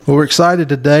Well, we're excited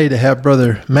today to have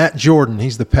Brother Matt Jordan.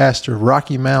 He's the pastor of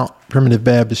Rocky Mount Primitive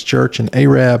Baptist Church in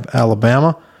Arab,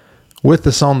 Alabama, with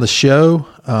us on the show.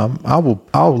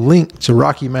 I'll link to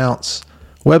Rocky Mount's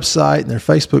website and their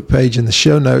Facebook page in the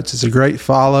show notes. It's a great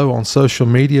follow on social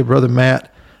media. Brother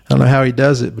Matt, I don't know how he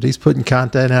does it, but he's putting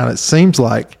content out, it seems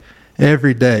like,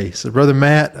 every day. So, Brother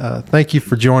Matt, thank you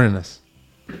for joining us.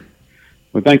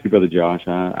 Well, thank you, Brother Josh.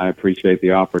 I appreciate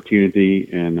the opportunity,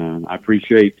 and I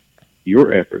appreciate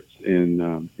your efforts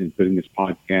in putting this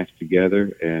podcast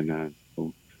together, and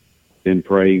been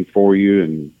praying for you,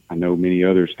 and I know many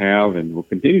others have, and will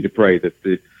continue to pray that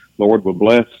the Lord will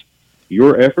bless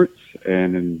your efforts,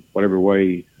 and in whatever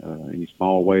way, any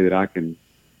small way that I can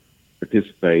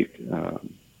participate,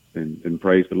 and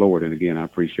praise the Lord. And again, I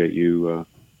appreciate you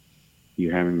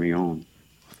having me on.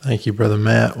 Thank you, Brother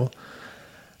Matt. Well,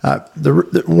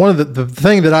 the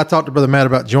thing that I talked to Brother Matt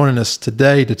about joining us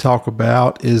today to talk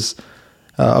about is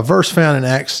a verse found in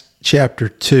Acts chapter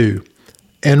 2.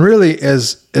 And really,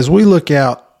 as we look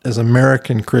out as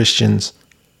American Christians,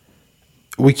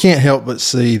 we can't help but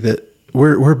see that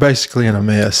we're basically in a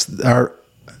mess.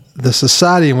 The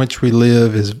society in which we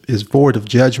live is void of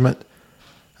judgment.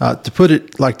 To put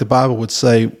it like the Bible would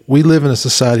say, we live in a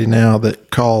society now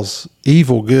that calls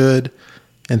evil good,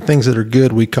 and things that are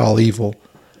good we call evil.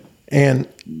 And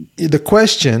the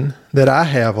question that I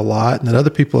have a lot, and that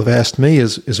other people have asked me,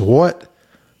 is what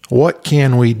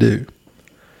can we do?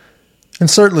 And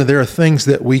certainly there are things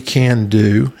that we can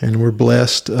do, and we're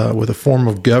blessed with a form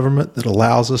of government that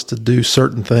allows us to do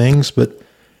certain things. But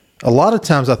a lot of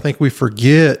times I think we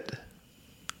forget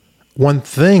one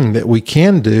thing that we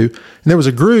can do. And there was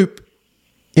a group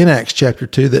in Acts chapter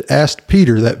 2 that asked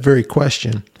Peter that very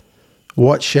question,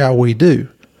 what shall we do?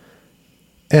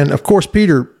 And of course,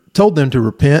 Peter told them to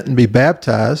repent and be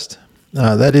baptized.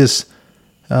 That is,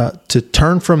 to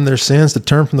turn from their sins, to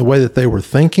turn from the way that they were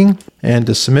thinking, and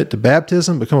to submit to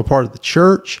baptism, become a part of the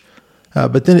church.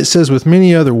 But then it says, with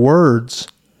many other words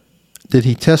did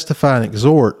he testify and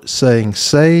exhort, saying,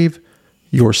 save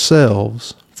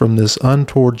yourselves from this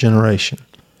untoward generation.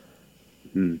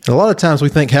 And a lot of times we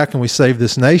think, how can we save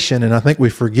this nation? And I think we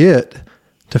forget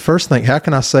to first think, how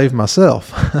can I save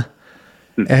myself?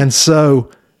 And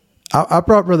so I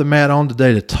brought Brother Matt on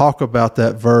today to talk about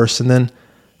that verse, and then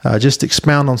just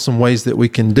expound on some ways that we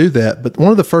can do that. But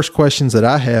one of the first questions that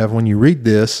I have when you read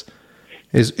this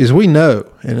is we know,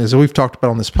 and as we've talked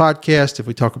about on this podcast, if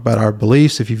we talk about our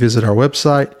beliefs, if you visit our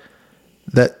website,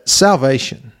 that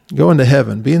salvation, going to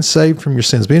heaven, being saved from your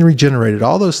sins, being regenerated,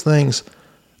 all those things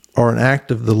are an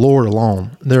act of the Lord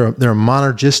alone. They're a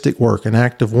monergistic work, an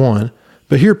act of one.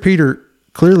 But here Peter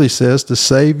clearly says to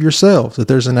save yourselves, that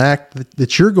there's an act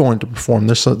that you're going to perform.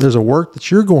 There's a work that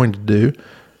you're going to do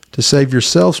to save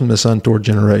yourselves from this untoward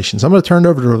generation. So I'm going to turn it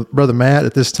over to Brother Matt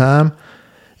at this time.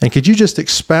 And could you just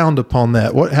expound upon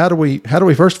that? How do we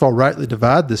first of all rightly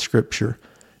divide this scripture?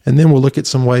 And then we'll look at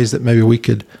some ways that maybe we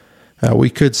could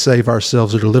save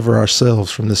ourselves or deliver ourselves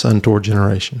from this untoward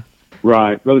generation.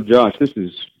 Right. Brother Josh, this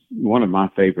is one of my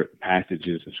favorite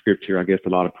passages of scripture. I guess a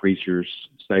lot of preachers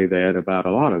say that about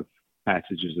a lot of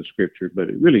passages of scripture, but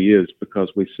it really is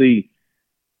because we see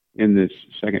in this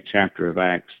second chapter of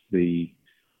Acts the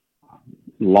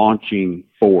launching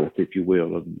forth, if you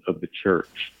will, of the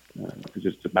church, because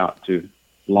it's about to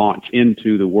launch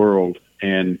into the world,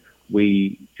 and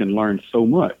we can learn so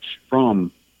much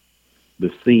from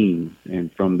the scene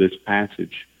and from this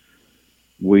passage.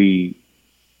 We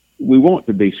want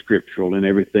to be scriptural in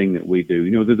everything that we do.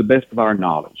 To the best of our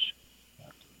knowledge,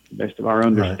 the best of our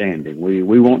understanding. Right.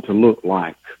 We want to look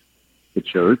like the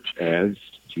church as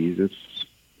Jesus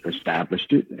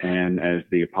established it, and as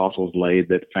the apostles laid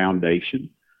that foundation,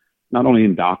 not only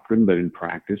in doctrine, but in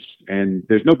practice. And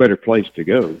there's no better place to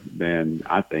go than,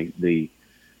 I think, the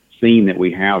scene that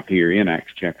we have here in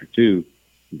Acts chapter 2,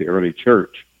 the early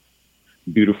church.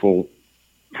 Beautiful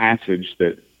passage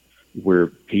where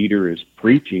Peter is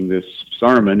preaching this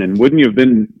sermon. And wouldn't you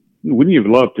have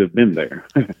loved to have been there?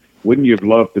 Wouldn't you have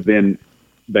loved to have been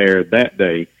there that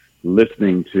day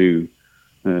listening to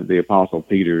the Apostle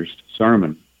Peter's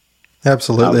sermon?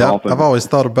 Absolutely. I've always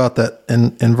thought about that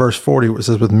in verse 40 where it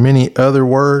says, with many other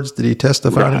words did he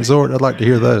testify and exhort. I'd like to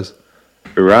hear those.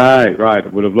 Right.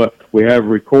 Would have loved. We have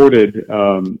recorded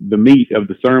the meat of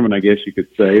the sermon, I guess you could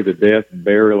say, the death,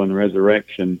 burial, and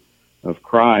resurrection of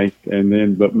Christ,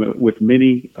 but with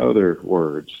many other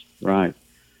words, right?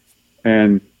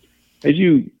 And as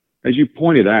you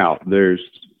pointed out, there's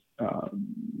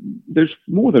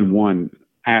more than one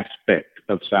aspect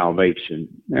of salvation.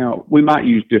 Now, we might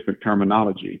use different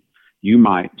terminology. You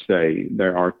might say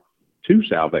there are two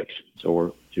salvations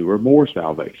or two or more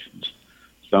salvations.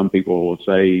 Some people will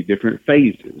say different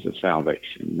phases of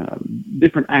salvation,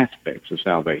 different aspects of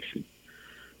salvation.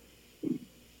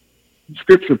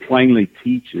 Scripture plainly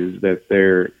teaches that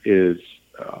there is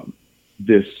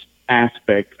this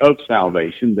aspect of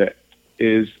salvation that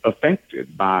is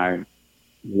affected by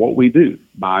what we do,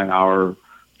 by our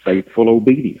faithful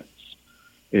obedience.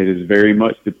 It is very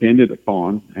much dependent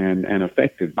upon and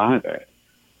affected by that.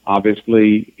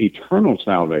 Obviously, eternal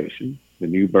salvation, the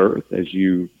new birth, as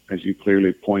you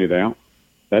clearly pointed out,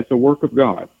 that's a work of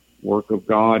God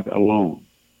alone.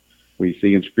 We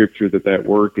see in Scripture that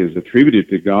work is attributed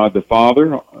to God the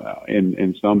Father.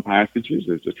 In some passages,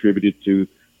 it's attributed to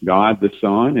God the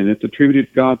Son, and it's attributed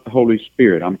to God the Holy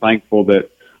Spirit. I'm thankful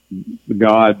that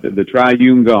God, the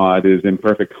triune God, is in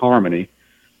perfect harmony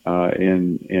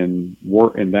in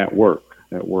that work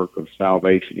of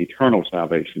salvation, eternal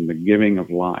salvation, the giving of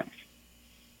life.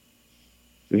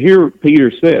 Here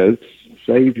Peter says,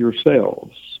 save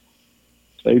yourselves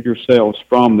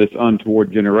from this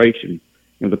untoward generation.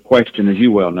 The question, as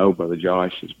you well know, Brother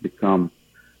Josh, has become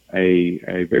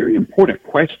a very important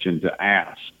question to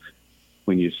ask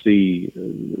when you see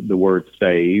the word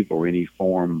save, or any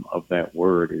form of that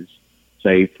word, is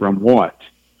saved from what?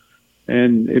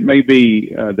 And it may be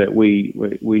that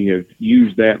we have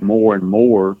used that more and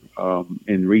more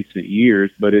in recent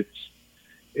years, but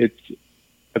it's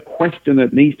a question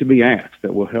that needs to be asked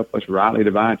that will help us rightly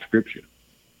divide Scripture.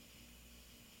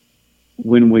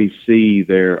 When we see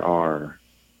there are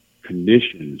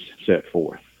conditions set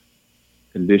forth,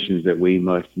 conditions that we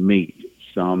must meet,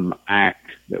 some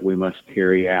act that we must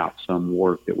carry out, some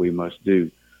work that we must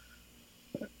do,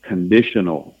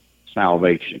 conditional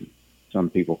salvation. Some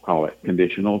people call it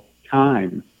conditional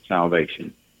time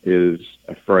salvation, is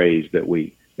a phrase that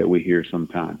we hear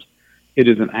sometimes. It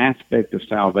is an aspect of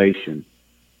salvation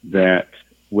that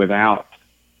without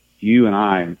you and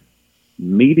I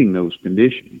meeting those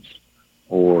conditions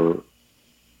or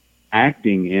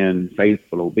acting in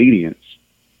faithful obedience,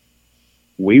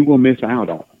 we will miss out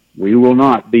on. We will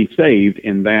not be saved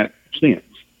in that sense.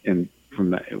 And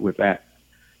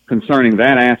concerning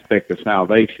that aspect of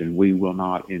salvation, we will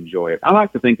not enjoy it. I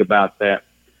like to think about that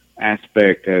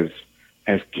aspect as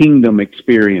kingdom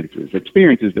experiences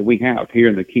that we have here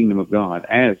in the kingdom of God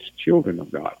as children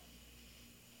of God.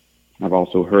 I've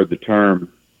also heard the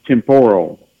term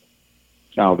temporal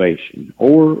salvation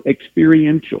or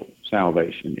experiential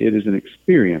salvation. It is an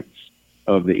experience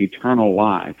of the eternal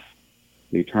life,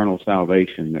 the eternal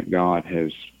salvation that God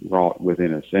has wrought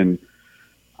within us. And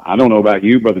I don't know about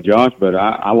you, Brother Josh, but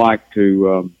I like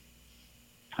to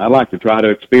try to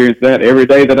experience that every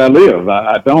day that I live.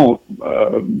 I don't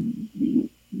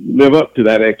live up to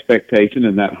that expectation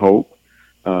and that hope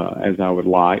as I would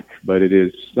like, but it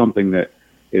is something that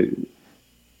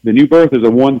the new birth is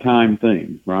a one-time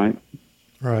thing, right?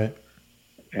 Right.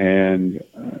 And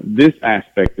this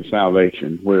aspect of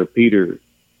salvation, where Peter,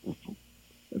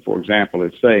 for example,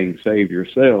 is saying, save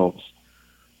yourselves,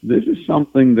 this is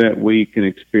something that we can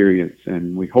experience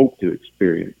and we hope to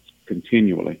experience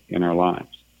continually in our lives.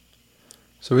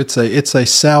 So it's a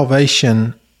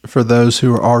salvation for those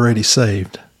who are already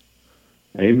saved.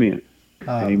 Amen.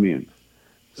 Amen.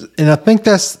 And I think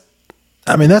that's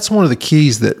one of the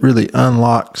keys that really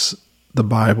unlocks the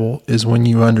Bible, is when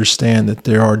you understand that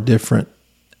there are different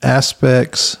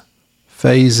aspects,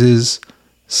 phases,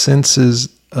 senses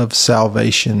of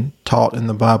salvation taught in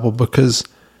the Bible. Because,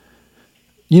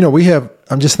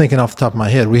 I'm just thinking off the top of my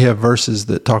head, we have verses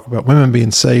that talk about women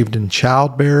being saved in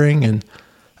childbearing, and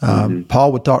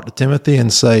Paul would talk to Timothy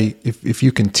and say, if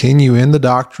you continue in the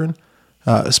doctrine,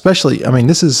 especially,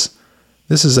 this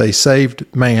is a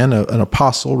saved man, an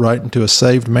apostle writing to a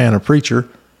saved man, a preacher,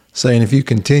 saying if you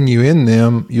continue in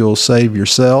them, you'll save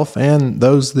yourself and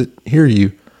those that hear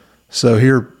you. So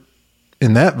here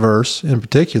in that verse in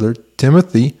particular,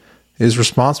 Timothy is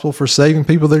responsible for saving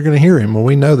people that are going to hear him. Well,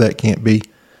 we know that can't be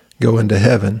going to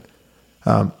heaven.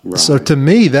 Right. So to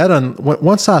me,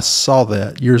 once I saw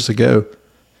that years ago,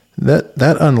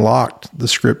 that unlocked the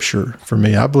Scripture for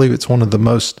me. I believe it's one of the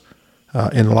most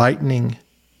enlightening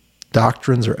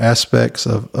doctrines or aspects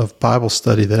of Bible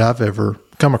study that I've ever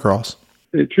come across.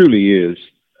 It truly is.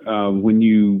 When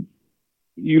you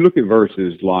look at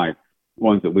verses like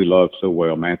ones that we love so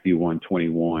well, Matthew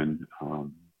 1:21,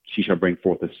 she shall bring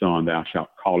forth a son, thou shalt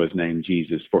call his name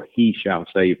Jesus, for he shall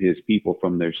save his people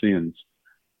from their sins.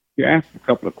 You ask a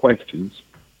couple of questions.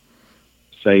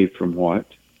 Saved from what?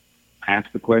 Ask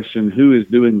the question, who is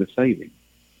doing the saving?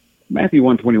 Matthew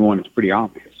 1:21 is pretty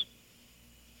obvious.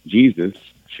 Jesus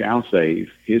shall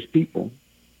save his people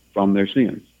from their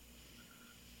sins.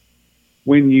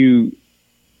 When you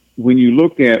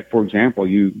look at, for example,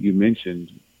 you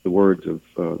mentioned the words of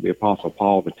the Apostle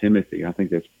Paul to Timothy. I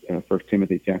think that's 1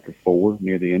 Timothy chapter 4,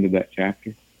 near the end of that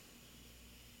chapter.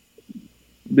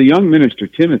 The young minister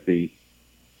Timothy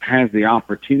has the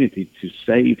opportunity to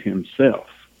save himself.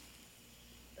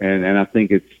 And I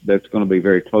think that's going to be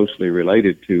very closely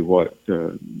related to what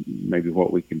maybe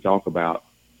what we can talk about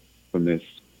from this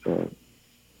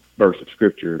verse of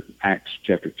Scripture, Acts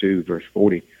chapter 2, verse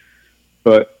 40.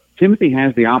 But Timothy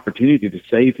has the opportunity to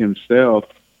save himself,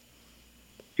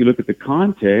 if you look at the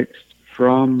context,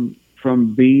 from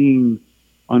being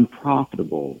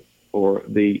unprofitable, or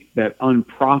that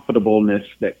unprofitableness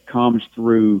that comes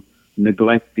through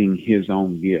neglecting his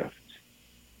own gift.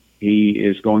 He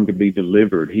is going to be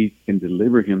delivered. He can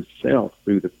deliver himself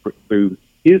through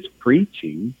his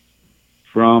preaching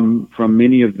from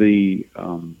many of the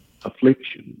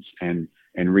afflictions and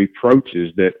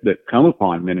reproaches that come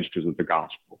upon ministers of the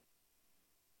gospel.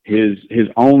 His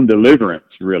own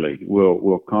deliverance really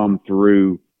will come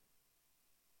through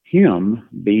him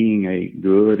being a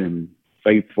good and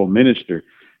faithful minister.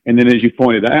 And then, as you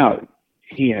pointed out,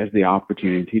 he has the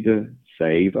opportunity to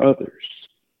save others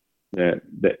that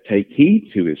take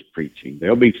heed to his preaching.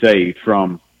 They'll be saved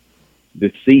from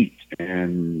deceit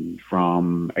and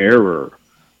from error.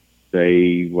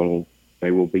 They will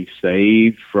be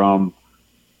saved from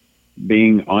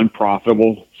being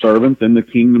unprofitable servants in the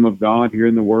kingdom of God here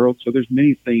in the world. So there's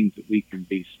many things that we can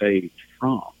be saved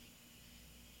from.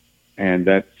 And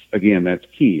that's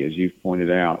key, as you've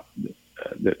pointed out,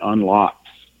 that unlocks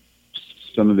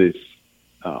some of this,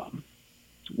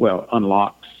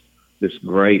 unlocks this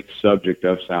great subject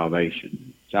of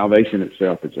salvation. Salvation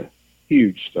itself is a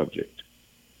huge subject.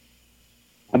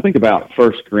 I think about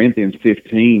 1 Corinthians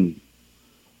 15.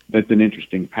 That's an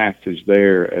interesting passage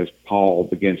there as Paul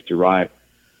begins to write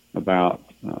about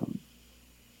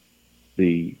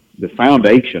the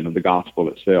foundation of the gospel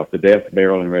itself, the death,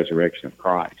 burial, and resurrection of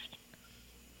Christ.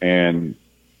 And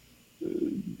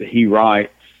he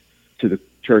writes to the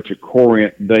church at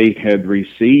Corinth, they had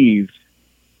received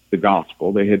the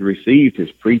gospel. They had received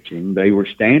his preaching. They were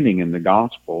standing in the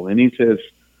gospel. And he says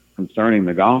concerning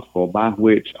the gospel, by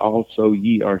which also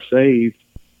ye are saved,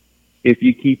 if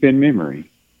you keep in memory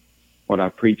what I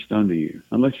preached unto you,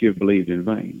 unless you have believed in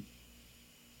vain.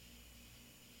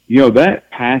 You know,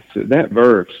 that passage, that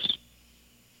verse,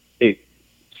 it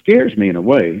scares me in a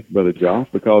way, Brother Josh,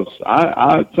 because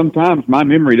I sometimes my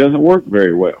memory doesn't work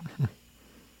very well.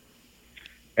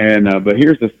 And but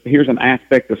here's an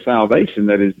aspect of salvation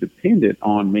that is dependent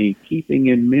on me keeping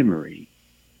in memory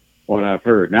what I've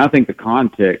heard. Now, I think the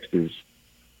context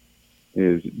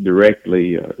is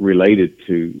directly related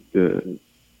to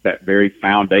that very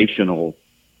foundational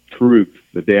truth,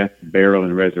 the death, burial,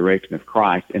 and resurrection of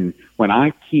Christ. And when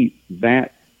I keep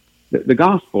that, the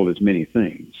gospel is many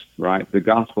things, right? The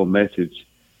gospel message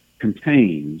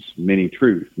contains many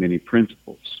truths, many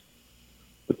principles.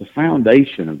 But the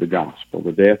foundation of the gospel,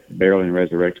 the death, burial, and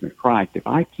resurrection of Christ, if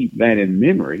I keep that in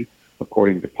memory,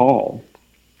 according to Paul,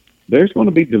 there's going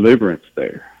to be deliverance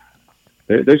there.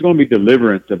 There's going to be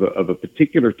deliverance of a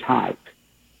particular type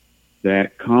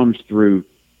that comes through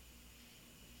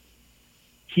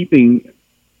keeping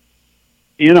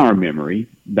in our memory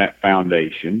that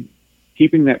foundation,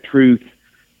 keeping that truth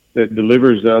that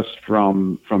delivers us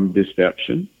from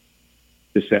deception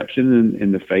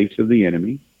in the face of the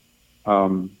enemy,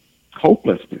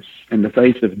 hopelessness in the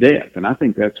face of death. And I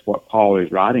think that's what Paul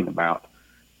is writing about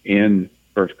in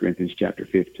 1 Corinthians chapter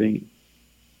 15.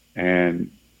 And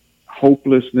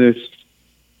hopelessness,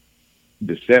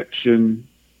 deception,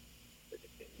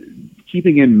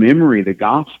 keeping in memory the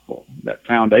gospel, that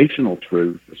foundational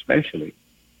truth especially,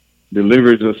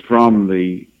 delivers us from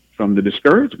the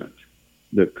discouragement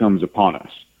that comes upon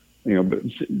us. You know, but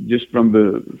just from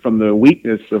the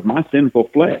weakness of my sinful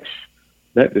flesh,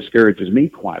 that discourages me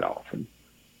quite often.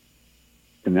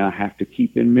 And now I have to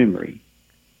keep in memory.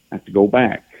 I have to go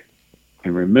back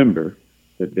and remember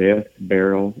the death,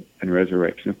 burial, and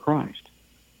resurrection of Christ.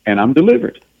 And I'm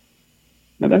delivered.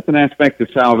 Now that's an aspect of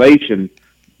salvation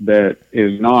that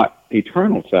is not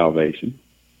eternal salvation.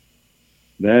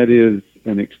 That is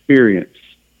an experience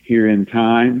here in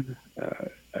time,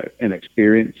 an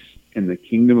experience in the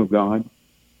kingdom of God.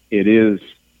 It is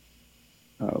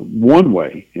one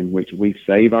way in which we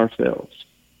save ourselves.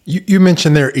 You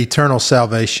mentioned there eternal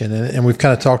salvation, and we've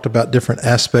kind of talked about different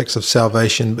aspects of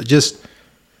salvation, but just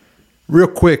real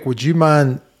quick, would you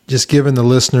mind just giving the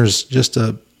listeners just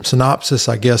a synopsis,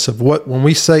 I guess, of what, when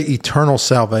we say eternal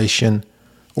salvation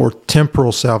or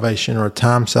temporal salvation or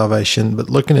time salvation, but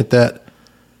looking at that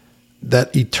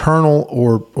eternal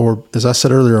or as I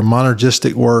said earlier, a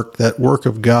monergistic work, that work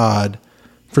of God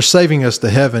for saving us to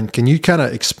heaven. Can you kind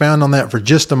of expound on that for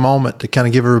just a moment to kind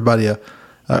of give everybody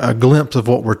a glimpse of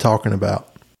what we're talking about?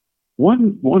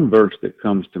 One verse that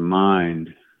comes to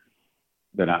mind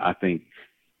that I think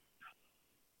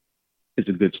is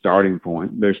a good starting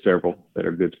point. There's several that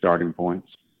are good starting points.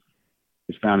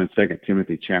 It's found in 2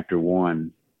 Timothy chapter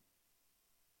 1.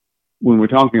 When we're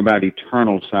talking about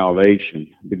eternal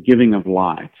salvation, the giving of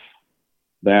life,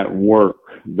 that work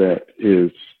that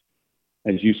is,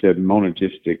 as you said,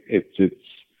 monergistic, it's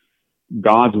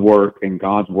God's work and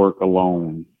God's work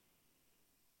alone,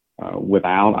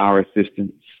 without our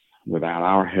assistance, without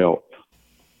our help,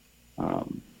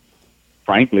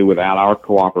 frankly, without our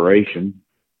cooperation,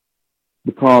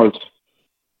 because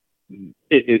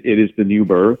it is the new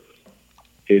birth.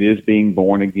 It is being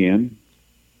born again.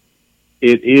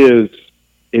 It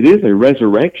is a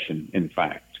resurrection, in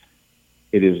fact.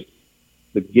 It is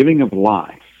the giving of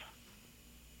life.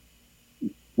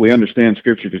 We understand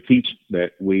Scripture to teach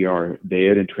that we are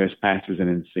dead in trespasses and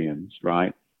in sins,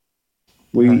 right?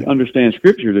 We understand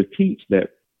Scripture to teach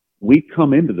that we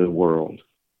come into the world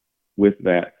with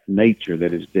that nature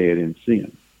that is dead in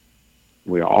sin.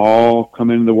 We all come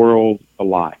into the world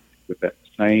alike with that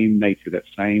same nature, that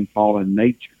same fallen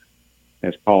nature.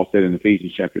 As Paul said in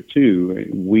Ephesians chapter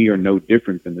 2, we are no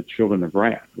different than the children of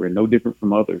wrath. We're no different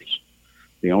from others.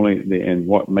 And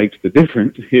what makes the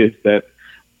difference is that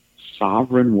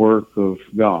sovereign work of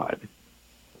God.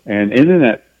 And in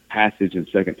that passage in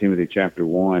 2 Timothy chapter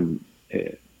 1,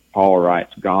 Paul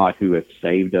writes, God who has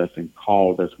saved us and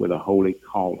called us with a holy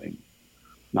calling,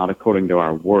 not according to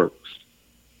our works,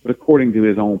 but according to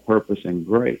his own purpose and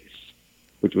grace,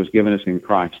 which was given us in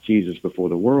Christ Jesus before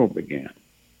the world began.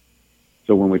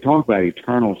 So when we talk about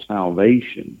eternal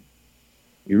salvation,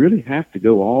 you really have to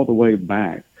go all the way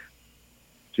back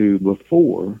to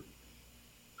before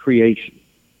creation.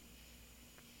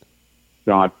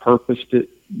 God purposed it.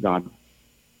 God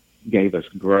gave us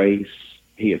grace.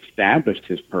 He established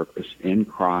his purpose in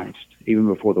Christ even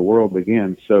before the world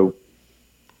began. So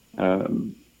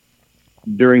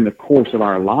during the course of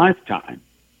our lifetime,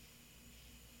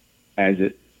 as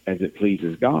it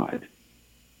pleases God,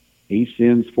 he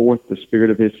sends forth the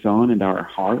Spirit of his Son into our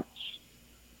hearts,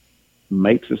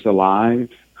 makes us alive,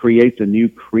 creates a new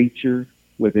creature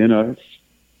within us.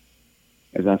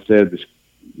 As I said,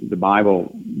 the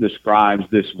Bible describes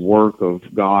this work of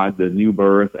God, the new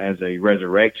birth, as a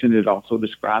resurrection. It also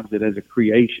describes it as a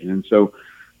creation. And so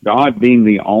God being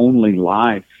the only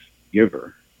life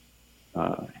giver,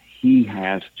 he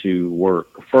has to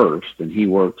work first, and he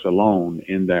works alone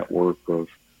in that work of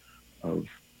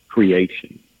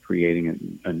creation,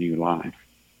 creating a new life.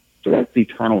 So that's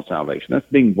eternal salvation. That's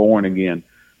being born again.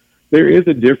 There is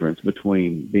a difference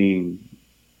between being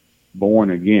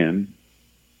born again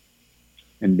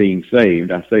and being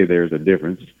saved. I say there's a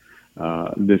difference.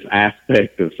 This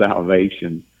aspect of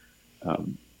salvation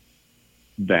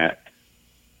that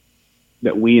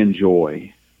we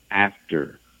enjoy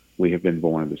after we have been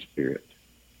born of the Spirit.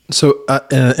 So,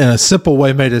 and a simple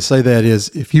way maybe to say that is,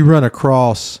 if you run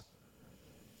across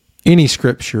any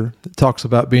scripture that talks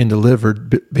about being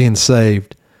delivered, being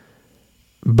saved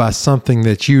by something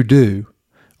that you do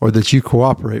or that you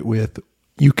cooperate with,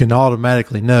 you can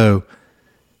automatically know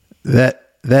that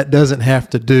that doesn't have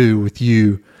to do with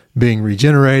you being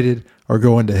regenerated or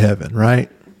going to heaven, right?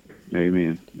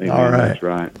 Amen. All right. That's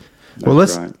right. Well,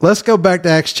 let's go back to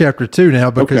Acts chapter 2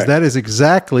 now, because that is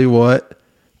exactly what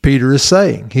Peter is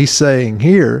saying. He's saying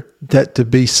here that to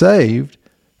be saved,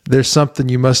 there's something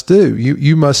you must do.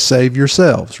 You must save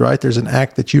yourselves, right? There's an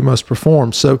act that you must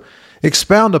perform. So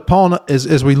expound upon,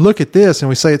 as we look at this and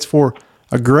we say it's for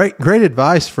a great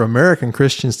advice for American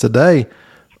Christians today.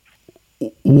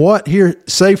 What here,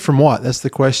 saved from what? That's the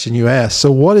question you asked.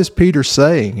 So what is Peter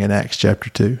saying in Acts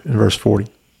chapter 2 in verse 40?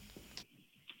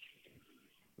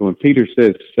 When Peter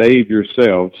says, save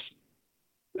yourselves,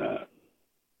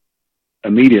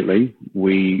 immediately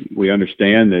we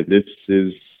understand that this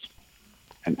is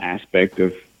an aspect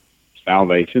of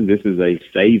salvation. This is a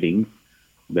saving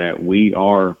that we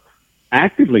are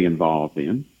actively involved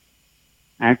in.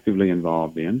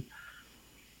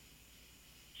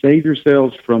 Save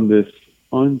yourselves from this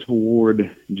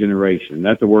untoward generation.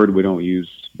 That's a word we don't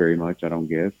use very much, I don't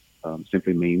guess.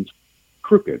 Simply means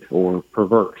crooked or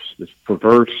perverse. This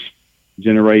perverse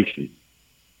generation.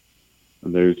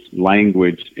 And there's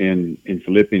language in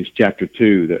Philippians chapter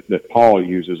 2 that Paul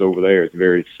uses over there. It's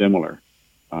very similar,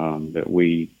 that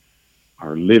we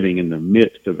are living in the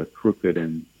midst of a crooked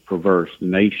and perverse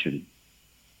nation.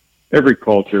 Every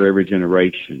culture, every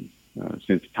generation,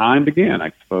 since time began,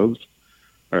 I suppose,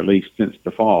 or at least since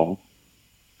the fall,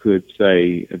 could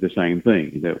say the same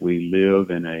thing, that we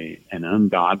live in an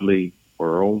ungodly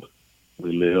world.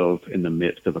 We live in the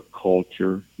midst of a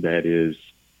culture that is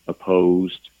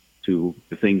opposed to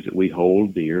the things that we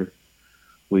hold dear.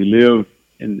 We live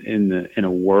in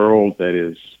a world that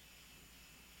is,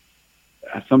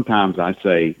 sometimes I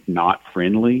say, not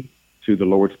friendly to the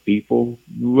Lord's people.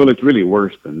 Well, it's really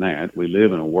worse than that. We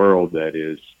live in a world that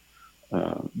is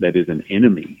an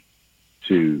enemy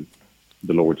to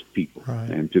the Lord's people,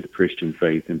 right, and to the Christian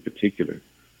faith in particular.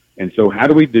 And so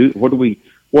what do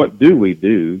we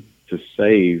do to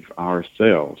save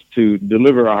ourselves, to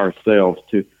deliver ourselves,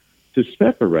 to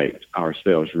separate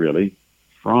ourselves really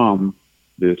from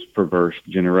this perverse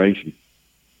generation?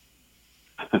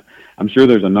 I'm sure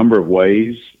there's a number of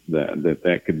ways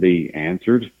that could be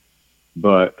answered,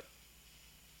 but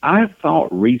I've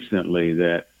thought recently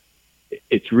that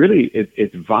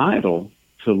it's vital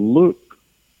to look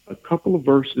a couple of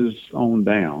verses on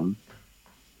down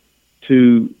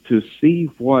to see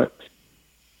what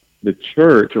the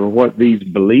church, or what these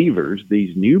believers,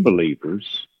 these new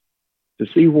believers, to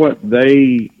see what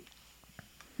they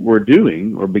were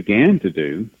doing or began to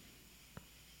do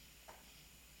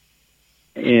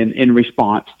in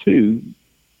response to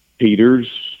Peter's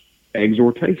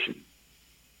exhortation.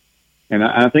 And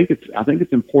I think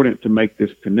it's important to make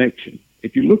this connection.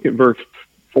 If you look at verse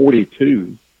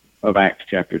 42 of Acts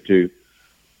chapter 2,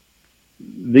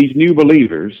 these new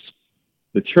believers,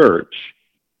 the church,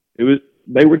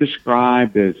 they were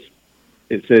described as,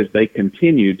 it says, they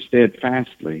continued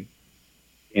steadfastly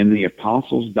in the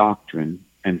apostles' doctrine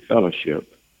and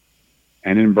fellowship,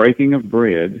 and in breaking of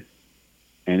bread,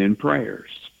 and in prayers.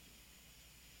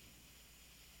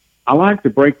 I like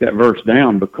to break that verse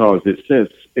down because it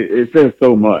says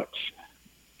so much.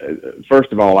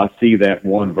 First of all, I see that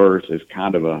one verse as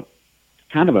kind of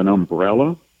an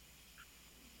umbrella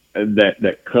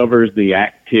that covers the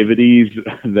activities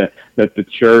that the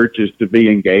church is to be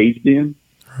engaged in.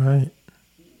 Right.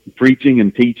 Preaching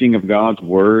and teaching of God's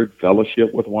word,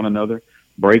 fellowship with one another,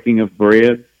 breaking of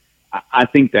bread. I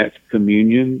think that's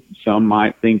communion. Some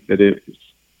might think that it's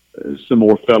some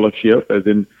more fellowship, as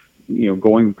in,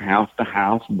 going house to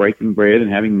house, breaking bread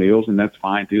and having meals, and that's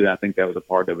fine too. I think that was a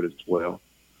part of it as well.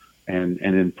 And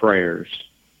in prayers.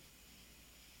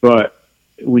 But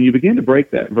when you begin to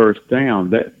break that verse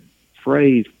down, that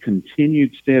phrase,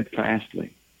 continued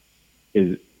steadfastly,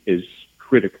 is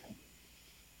critical.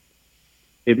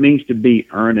 It means to be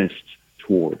earnest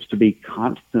towards, to be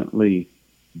constantly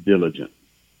diligent.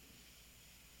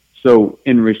 So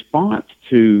in response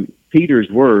to Peter's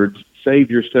words,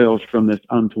 save yourselves from this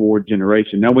untoward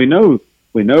generation. Now we know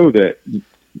that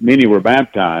many were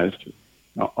baptized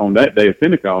on that day of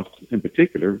Pentecost in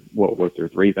particular. What was there,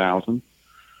 3,000?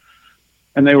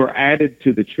 And they were added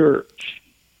to the church.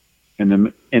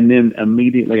 And then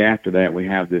immediately after that, we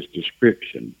have this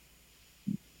description.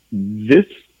 This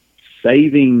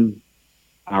saving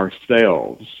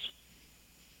ourselves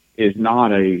is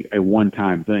not a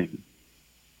one-time thing.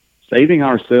 Saving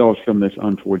ourselves from this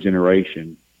untoward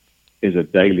generation is a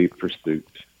daily pursuit.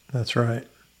 That's right.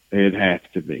 It has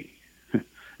to be.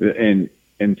 And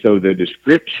so the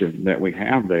description that we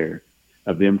have there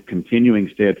of them continuing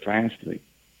steadfastly,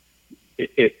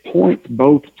 it points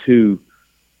both to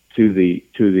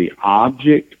the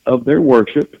object of their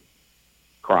worship,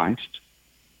 Christ,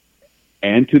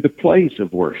 and to the place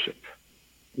of worship.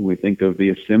 We think of the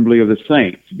assembly of the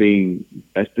saints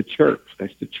that's the church.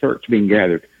 That's the church being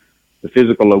gathered. The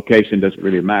physical location doesn't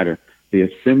really matter. The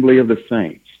assembly of the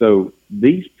saints. So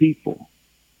these people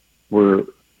were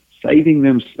saving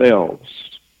themselves,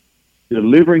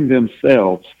 delivering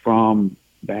themselves from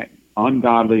that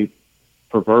ungodly,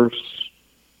 perverse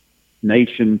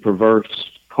nation,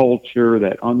 perverse culture,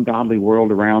 that ungodly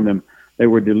world around them. They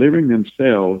were delivering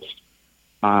themselves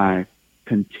by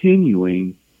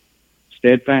continuing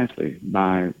steadfastly,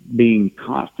 by being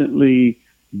constantly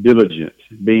diligent,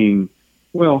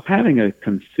 having a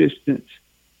consistent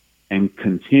and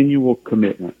continual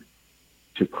commitment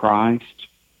to Christ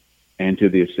and to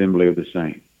the assembly of the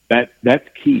saints. That's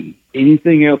key.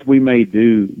 Anything else we may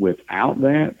do without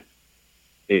that,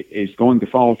 it is going to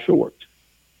fall short.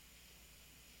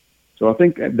 So I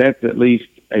think that's at least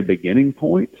a beginning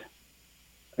point,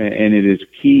 and it is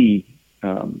key,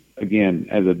 again,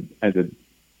 as a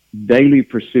daily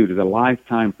pursuit, as a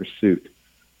lifetime pursuit,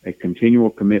 a continual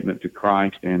commitment to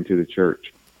Christ and to the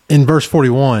church. In verse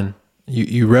 41,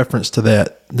 you reference to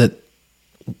that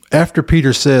after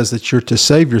Peter says that you're to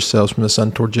save yourselves from this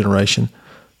untoward generation,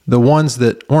 the ones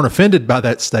that weren't offended by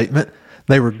that statement,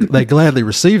 they gladly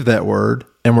received that word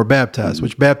and were baptized,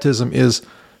 which baptism is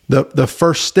the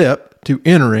first step to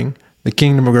entering the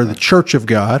kingdom of God, the church of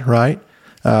God, right?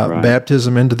 Right.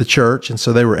 Baptism into the church, and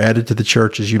so they were added to the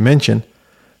church, as you mentioned.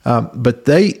 But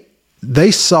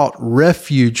they sought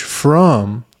refuge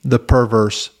from the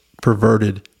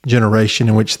perverted generation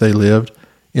in which they lived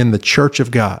in the church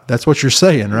of God. That's what you're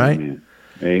saying, right? Amen.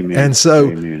 Amen. And so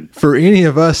Amen. for any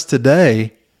of us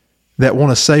today that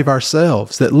want to save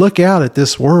ourselves, that look out at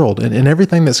this world and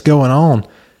everything that's going on,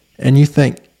 and you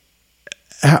think,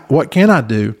 what can I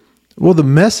do? Well, the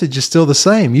message is still the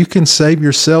same. You can save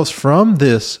yourselves from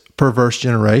this perverse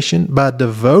generation by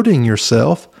devoting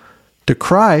yourself to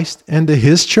Christ and to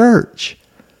His church.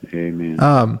 Amen.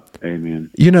 Amen.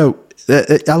 You know,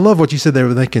 I love what you said there.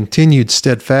 When they continued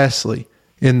steadfastly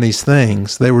in these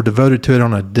things, they were devoted to it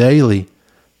on a daily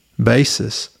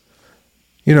basis.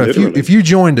 You know, Literally. if you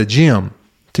joined a gym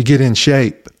to get in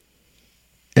shape,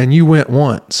 and you went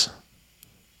once,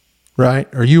 right,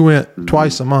 or you went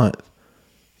twice a month,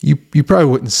 you probably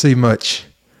wouldn't see much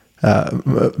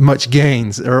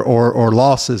gains or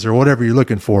losses or whatever you're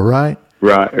looking for, right?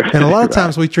 Right. And a lot of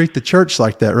times we treat the church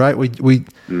like that, right? We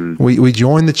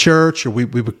join the church, or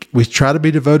we try to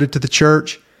be devoted to the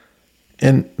church,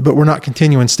 but we're not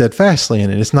continuing steadfastly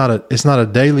in it. It's not a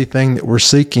daily thing that we're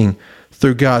seeking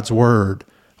through God's word.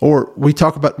 Or we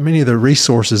talk about many of the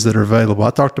resources that are available.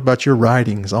 I talked about your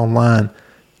writings online.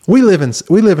 We live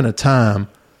in a time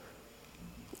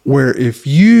where if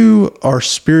you are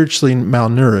spiritually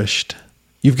malnourished,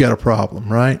 you've got a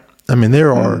problem, right? I mean,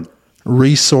 there are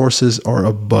resources are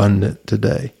abundant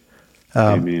today.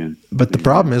 Amen. But the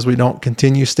problem is we don't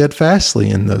continue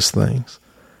steadfastly in those things.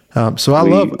 So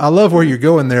I love where you're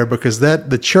going there, because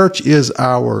the church is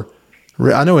I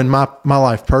know in my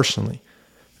life personally,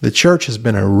 the church has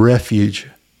been a refuge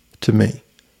to me.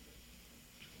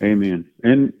 Amen.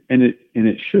 And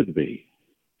it should be.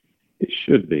 It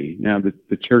should be. Now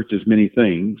the church is many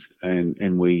things,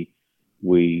 and we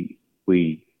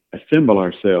assemble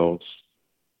ourselves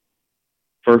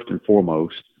first and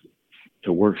foremost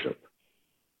to worship.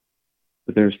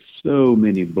 But there's so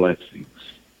many blessings.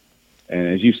 And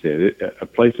as you said, a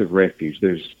place of refuge,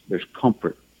 there's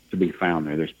comfort to be found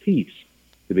there. There's peace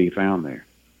to be found there.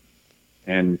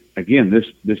 And again,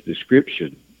 this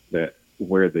description that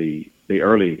where the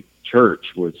early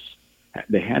church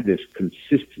they had this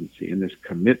consistency and this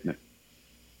commitment,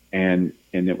 and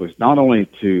it was not only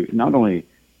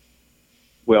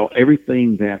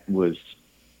everything that was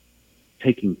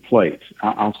taking place.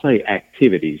 I'll say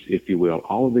activities, if you will,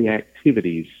 all of the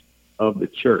activities of the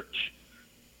church.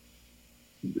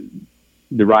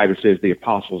 The writer says the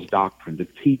apostles' doctrine, the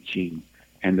teaching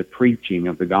and the preaching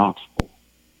of the gospel.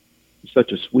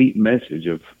 Such a sweet message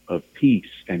of peace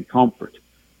and comfort.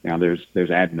 Now there's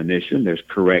admonition, there's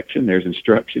correction, there's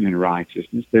instruction in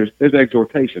righteousness, there's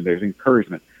exhortation, there's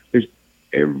encouragement, there's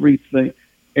everything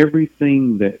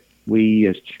that we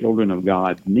as children of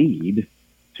God need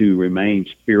to remain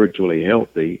spiritually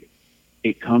healthy.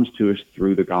 It comes to us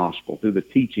through the gospel, through the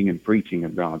teaching and preaching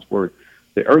of God's word.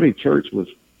 The early church was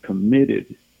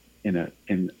committed in a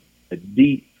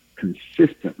deep,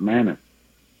 consistent manner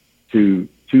to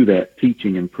that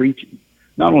teaching and preaching,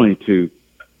 not only to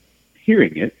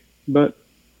hearing it, but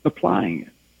applying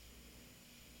it.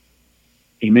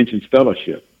 He mentions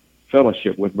fellowship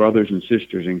with brothers and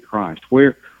sisters in Christ.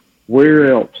 Where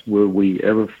else will we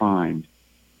ever find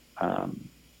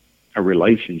a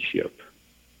relationship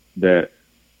that,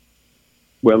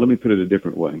 well, let me put it a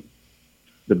different way.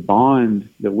 The bond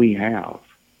that we have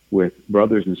with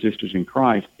brothers and sisters in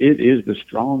Christ, it is the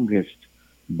strongest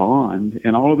bond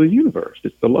in all of the universe.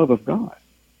 It's the love of God.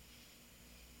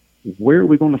 Where are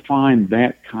we going to find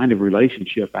that kind of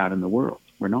relationship out in the world?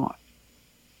 We're not.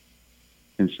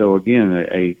 And so again,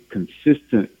 a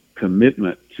consistent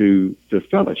commitment to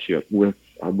fellowship with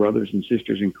our brothers and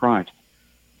sisters in Christ.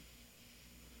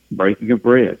 Breaking of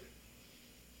bread.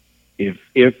 If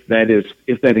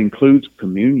that includes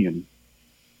communion,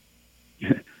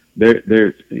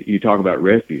 there you talk about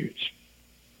refuge.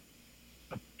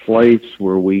 A place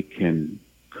where we can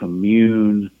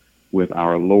commune with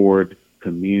our Lord,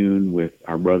 commune with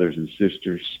our brothers and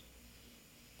sisters,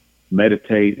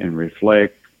 meditate and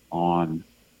reflect on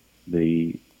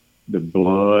the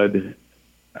blood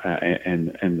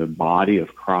and the body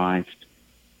of Christ,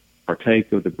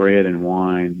 partake of the bread and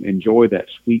wine, enjoy that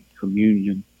sweet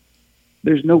communion.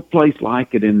 There's no place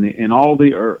like it in all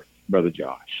the earth, Brother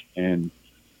Josh. And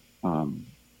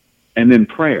then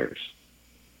prayers,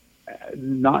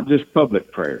 not just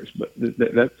public prayers, but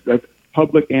that's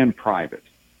public and private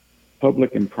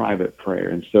prayer.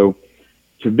 And so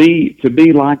to be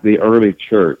like the early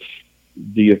church,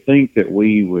 do you think that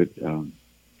we would,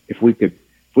 if we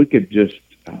could just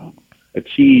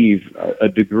achieve a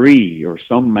degree or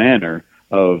some manner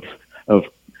of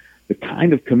the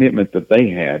kind of commitment that they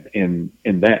had in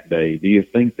that day, do you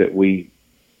think that we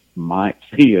might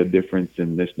see a difference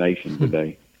in this nation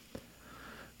today?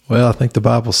 Well, I think the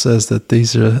Bible says that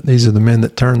these are the men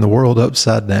that turned the world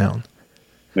upside down.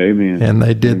 Amen. And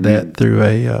they did Amen. that through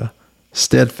a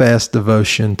steadfast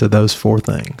devotion to those four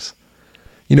things.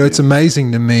 You know, it's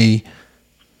amazing to me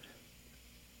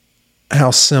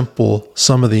how simple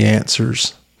some of the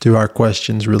answers to our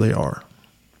questions really are.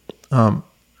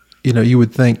 You know, you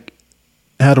would think,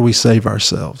 how do we save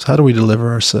ourselves? How do we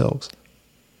deliver ourselves?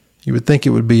 You would think it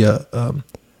would be a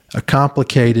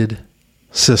complicated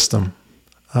system,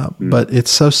 but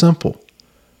it's so simple.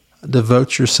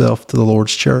 Devote yourself to the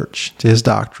Lord's church, to His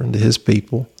doctrine, to His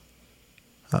people,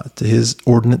 to His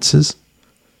ordinances,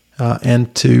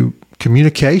 and to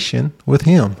communication with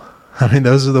Him. I mean,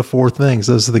 those are the four things.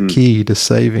 Those are the key to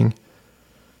saving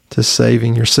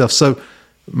yourself. So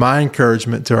my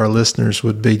encouragement to our listeners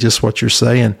would be just what you're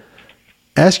saying.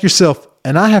 Ask yourself,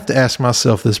 and I have to ask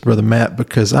myself this, Brother Matt,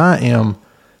 because I am,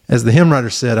 as the hymn writer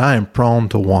said, I am prone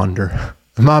to wander.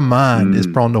 My mind is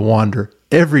prone to wander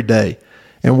every day.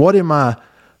 And what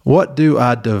do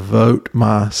I devote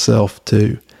myself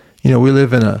to? You know, we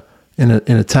live in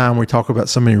a time where we talk about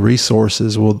so many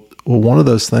resources. Well, one of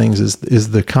those things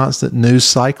is the constant news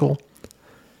cycle.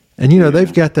 And, you know,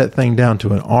 they've got that thing down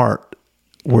to an art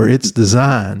where it's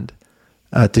designed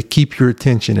to keep your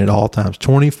attention at all times,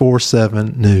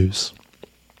 24/7 news.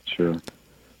 Sure.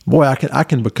 Boy, I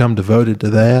can become devoted to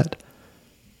that.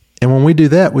 And when we do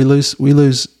that, we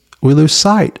lose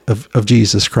sight of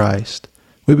Jesus Christ.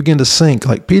 We begin to sink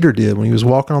like Peter did when he was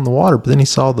walking on the water, but then he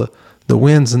saw the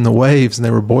winds and the waves and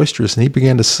they were boisterous and he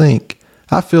began to sink.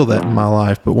 I feel that in my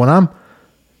life, but when I'm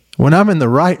in the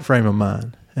right frame of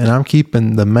mind and I'm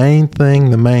keeping the main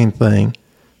thing,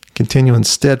 continuing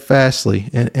steadfastly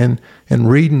and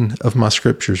reading of my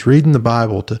scriptures, reading the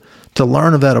Bible to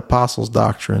learn of that apostles'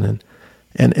 doctrine.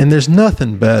 And there's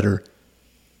nothing better,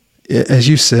 as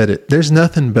you said it, there's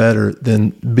nothing better than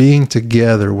being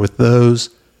together with those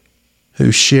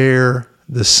who share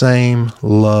the same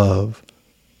love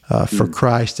for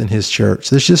Christ and His church.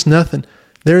 There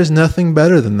is nothing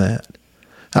better than that.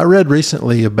 I read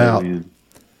recently about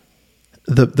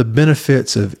the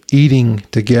benefits of eating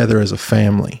together as a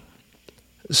family.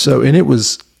 So, and it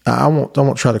was, I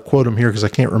won't try to quote them here because I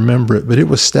can't remember it, but it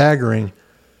was staggering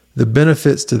the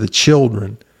benefits to the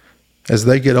children as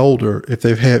they get older if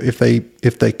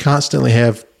they constantly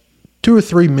have 2 or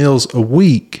 3 meals a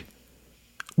week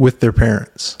with their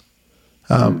parents.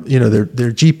 You know,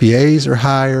 their GPAs are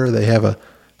higher. They have a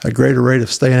greater rate of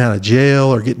staying out of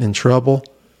jail or getting in trouble.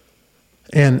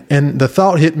 And the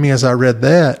thought hit me as I read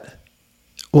that,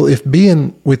 well, if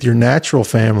being with your natural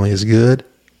family is good,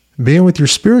 being with your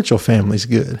spiritual family is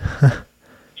good.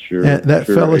 Sure. And that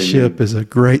fellowship Amen. is a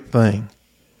great thing.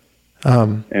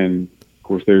 And of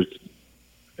course, there's,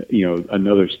 you know,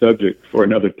 another subject for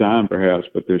another time perhaps,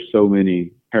 but there's so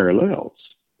many parallels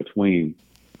between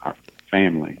our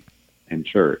family and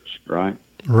church, right?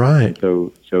 Right.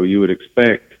 So you would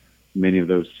expect many of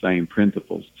those same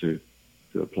principles to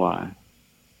apply.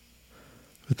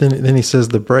 But then he says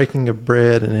the breaking of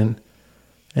bread and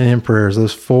in prayers,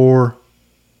 those 4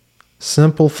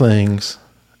 simple things,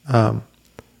 that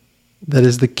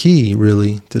is the key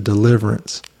really to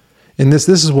deliverance. And this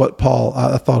is what Paul,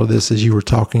 I thought of this as you were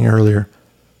talking earlier.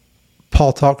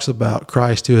 Paul talks about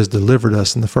Christ who has delivered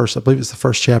us in I believe it's the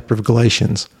first chapter of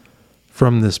Galatians,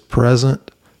 from this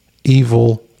present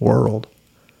evil world.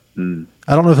 I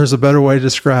don't know if there's a better way to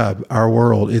describe our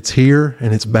world. It's here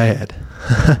and it's bad.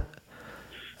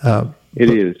 It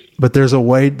is. But there's a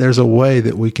way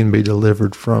that we can be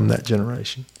delivered from that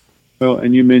generation. Well,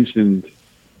 and you mentioned,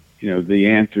 you know, the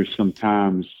answers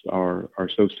sometimes are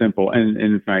so simple, and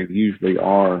in fact usually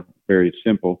are very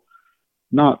simple.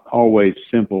 Not always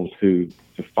simple to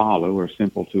follow or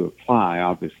simple to apply,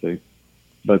 obviously,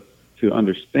 but to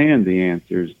understand the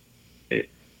answers,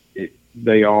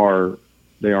 they are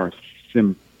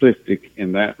simplistic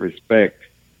in that respect.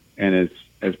 And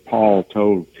as Paul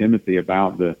told Timothy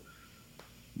about the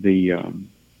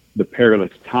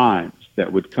perilous times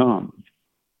that would come.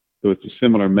 So it's a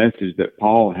similar message that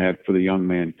Paul had for the young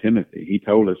man Timothy. He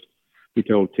told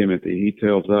Timothy, he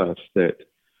tells us that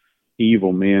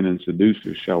evil men and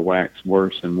seducers shall wax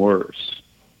worse and worse.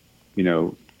 You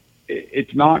know,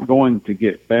 it's not going to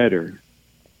get better,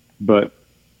 but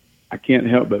I can't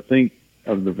help but think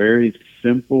of the very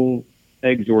simple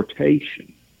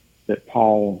exhortation that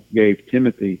Paul gave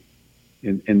Timothy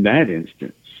in that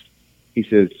instance. He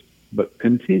says, but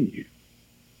continue.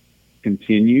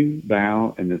 continue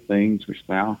thou in the things which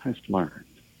thou hast learned.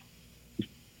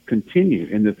 Continue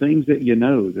in the things that you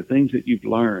know, the things that you've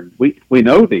learned. We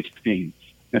know these things.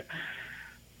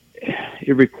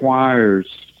 It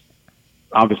requires,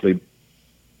 obviously,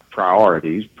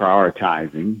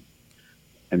 prioritizing,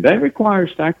 and that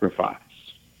requires sacrifice.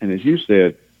 And as you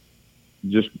said,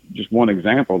 just one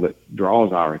example that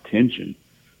draws our attention,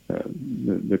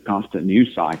 the constant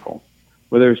news cycle,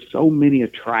 where there's so many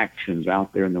attractions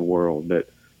out there in the world that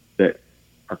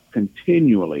are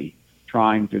continually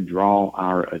trying to draw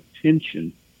our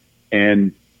attention,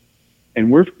 and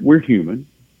we're human.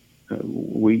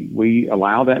 We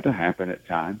allow that to happen at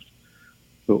times,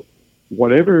 but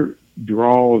whatever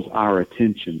draws our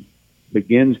attention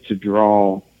begins to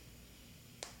draw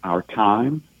our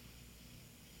time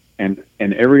and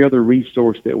every other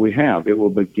resource that we have. It will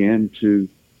begin to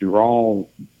draw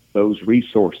those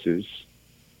resources,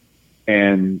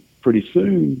 and pretty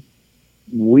soon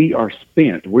we are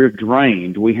spent. We're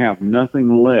drained. We have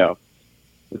nothing left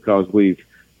because we've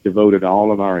devoted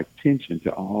all of our attention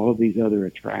to all of these other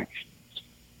attractions.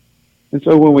 And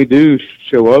so when we do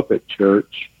show up at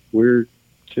church, we're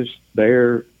just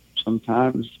there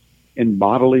sometimes in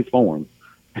bodily form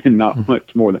and not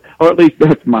much more than, or at least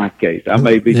that's my case. I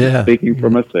may be speaking for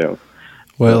myself.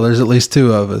 Well, there's at least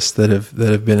two of us that have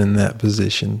been in that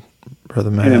position,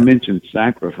 Brother Matt. And I mentioned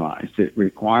sacrifice. It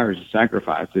requires a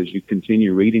sacrifice. As you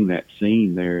continue reading that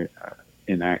scene there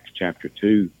in Acts chapter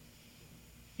 2,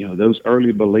 you know, those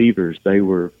early believers, they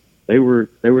were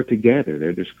together.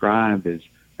 They're described as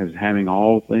having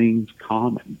all things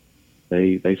common.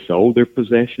 They sold their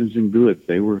possessions and goods.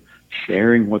 They were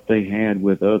sharing what they had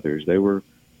with others. They were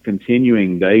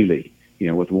continuing daily, you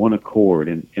know, with one accord,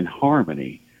 in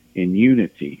harmony, in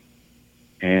unity.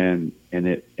 And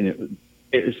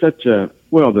it's such a,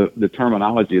 well, the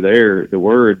terminology there, the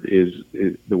words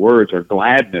are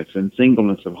gladness and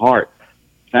singleness of heart.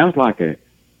 Sounds like a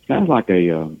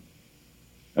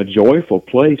joyful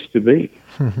place to be.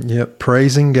 Yep,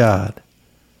 praising God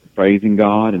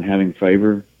And having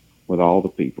favor with all the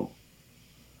people.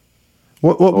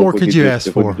 What more could you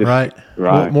ask for, right?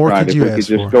 Right. What more could you ask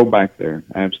for? Just go back there,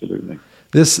 absolutely.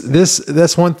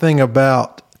 That's one thing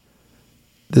about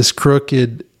this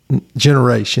crooked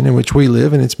generation in which we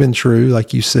live, and it's been true,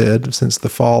 like you said, since the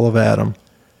fall of Adam,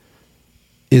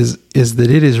 is that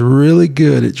it is really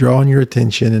good at drawing your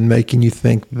attention and making you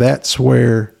think that's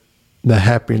where the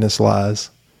happiness lies,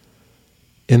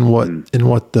 in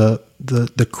what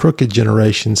the crooked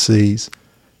generation sees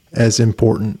as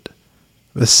important.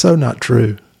 It's so not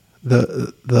true.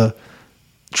 The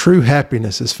true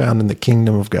happiness is found in the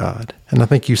kingdom of God, and I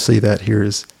think you see that here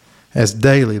as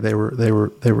daily they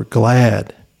were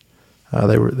glad.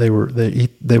 They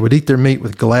would eat their meat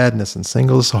with gladness and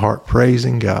singleness of heart,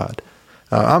 praising God.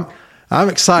 I'm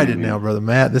excited now, Brother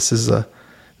Matt. This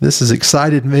has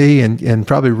excited me and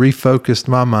probably refocused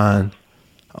my mind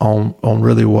on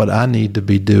really what I need to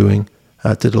be doing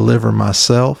to deliver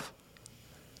myself.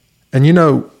 And you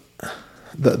know,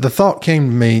 the thought came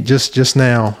to me just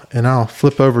now, and I'll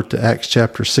flip over to Acts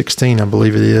chapter 16, I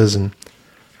believe it is, and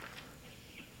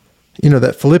you know,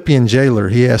 that Philippian jailer,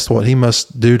 he asked what he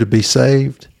must do to be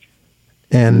saved.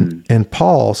 And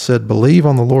Paul said, believe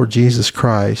on the Lord Jesus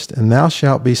Christ, and thou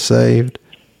shalt be saved,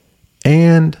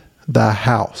 and thy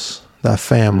house, thy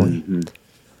family.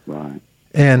 Mm-hmm. Right.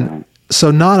 And so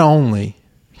not only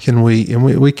can we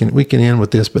can end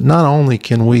with this, but not only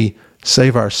can we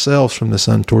save ourselves from this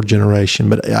untoward generation,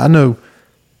 but I know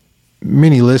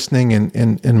many listening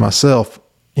and myself,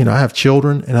 you know, I have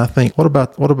children, and I think, what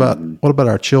about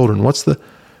our children? What's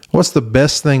the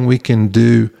best thing we can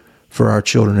do for our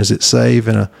children? Is it save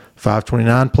in a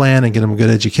 529 plan and get them a good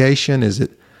education? Is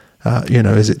it,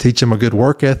 is it teach them a good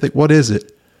work ethic? What is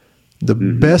it? The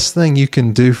best thing you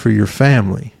can do for your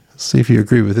family, see if you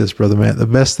agree with this, Brother Matt, the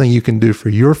best thing you can do for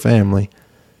your family,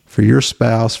 for your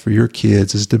spouse, for your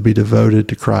kids, is to be devoted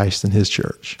to Christ and His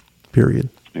church, period.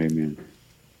 Amen.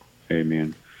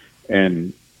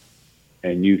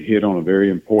 And you hit on a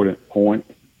very important point.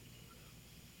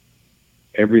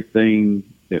 Everything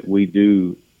that we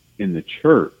do in the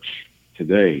church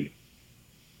today,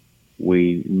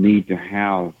 we need to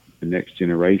have the next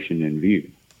generation in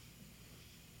view.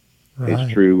 Right.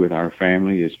 It's true with our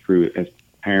family. It's true as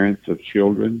parents of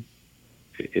children.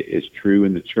 It's true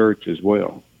in the church as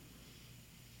well.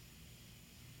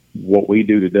 What we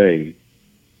do today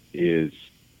is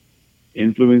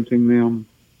influencing them.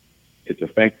 It's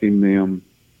affecting them,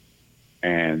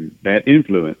 and that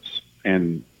influence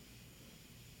and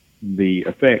the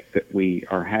effect that we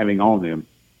are having on them,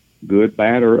 good,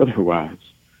 bad, or otherwise,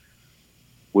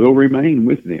 will remain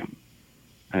with them.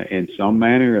 in some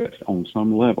manner, on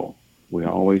some level. We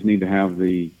always need to have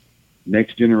the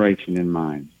next generation in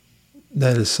mind.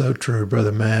 That is so true,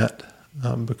 Brother Matt,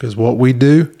 because what we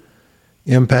do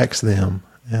impacts them.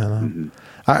 And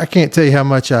I can't tell you how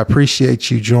much I appreciate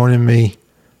you joining me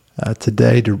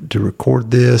today to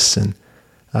record this. And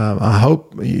I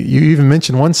hope you even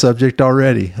mentioned one subject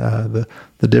already,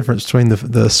 the difference between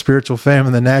the spiritual family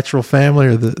and the natural family,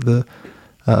 or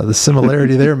the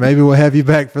similarity there. Maybe we'll have you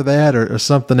back for that, or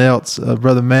something else.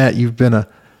 Brother Matt, you've been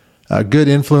a good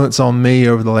influence on me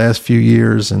over the last few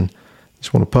years, and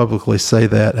just want to publicly say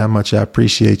that, how much I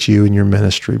appreciate you and your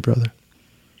ministry, brother.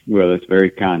 Well, that's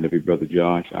very kind of you, Brother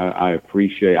Josh. I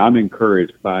appreciate. I'm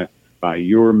encouraged by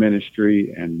your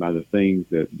ministry and by the things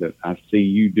that I see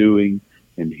you doing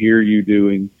and hear you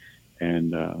doing,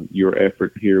 and your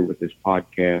effort here with this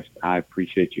podcast. I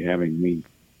appreciate you having me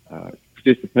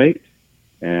participate,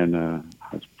 and I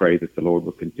just pray that the Lord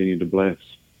will continue to bless.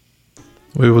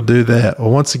 We will do that. Well,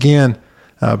 once again,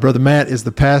 Brother Matt is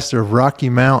the pastor of Rocky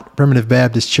Mount Primitive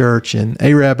Baptist Church in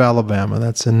Arab, Alabama.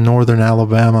 That's in northern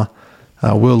Alabama.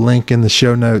 We'll link in the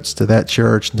show notes to that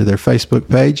church and to their Facebook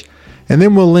page. And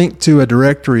then we'll link to a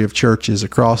directory of churches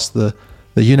across the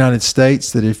United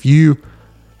States that if you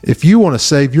want to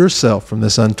save yourself from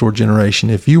this untoward generation,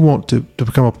 if you want to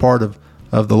become a part of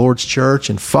the Lord's church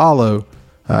and follow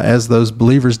as those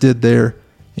believers did there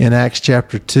in Acts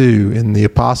chapter 2, in the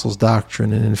apostles'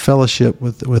 doctrine and in fellowship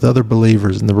with other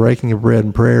believers and the breaking of bread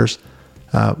and prayers,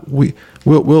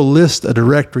 we'll list a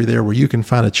directory there where you can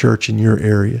find a church in your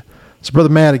area. So, Brother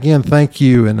Matt, again, thank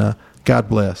you, and God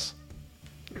bless.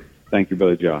 Thank you,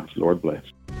 Brother Josh. Lord bless.